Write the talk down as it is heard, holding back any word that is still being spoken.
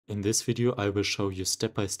In this video, I will show you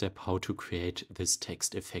step by step how to create this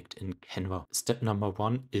text effect in Canva. Step number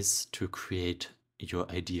 1 is to create your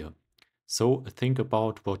idea. So think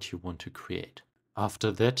about what you want to create.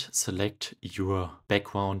 After that, select your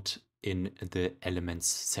background in the elements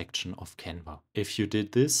section of Canva. If you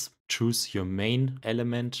did this, choose your main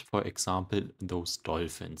element, for example, those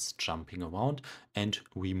dolphins jumping around, and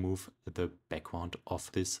remove the background of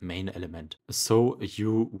this main element. So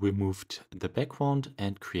you removed the background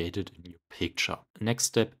and created a new picture. Next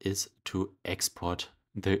step is to export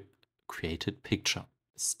the created picture.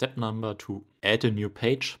 Step number 2, add a new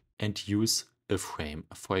page and use a frame,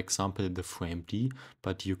 for example the frame D,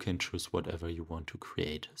 but you can choose whatever you want to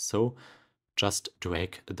create. So just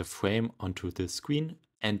drag the frame onto the screen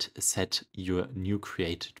and set your new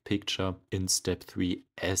created picture in step 3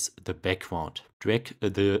 as the background. Drag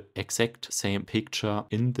the exact same picture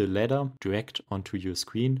in the ladder, drag onto your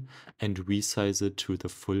screen and resize it to the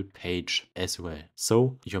full page as well.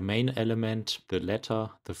 So your main element, the letter,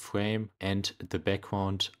 the frame and the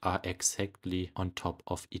background are exactly on top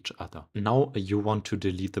of each other. Now you want to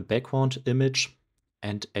delete the background image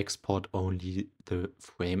and export only the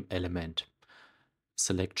frame element.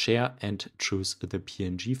 Select share and choose the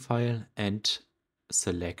PNG file and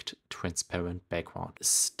select transparent background.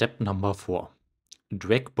 Step number 4,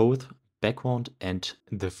 drag both background and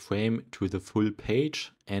the frame to the full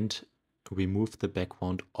page and remove the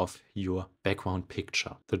background of your background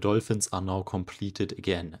picture. The dolphins are now completed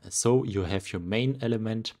again. So you have your main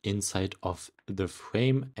element inside of the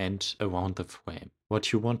frame and around the frame.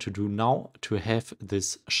 What you want to do now to have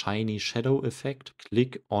this shiny shadow effect,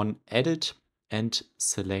 click on Edit and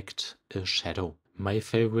select a shadow. My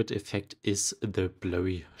favorite effect is the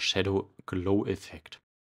blurry shadow glow effect.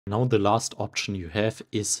 Now the last option you have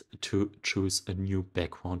is to choose a new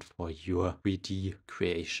background for your 3D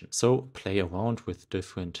creation. So play around with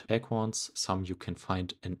different backgrounds. Some you can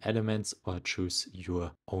find in Elements or choose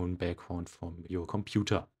your own background from your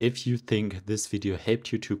computer. If you think this video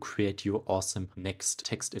helped you to create your awesome next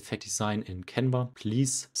text effect design in Canva,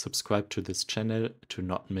 please subscribe to this channel to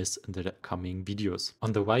not miss the coming videos.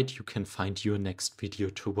 On the right you can find your next video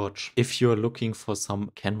to watch. If you're looking for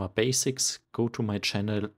some Canva basics, go to my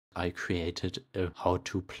channel. I created a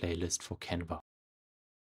how-to playlist for Canva.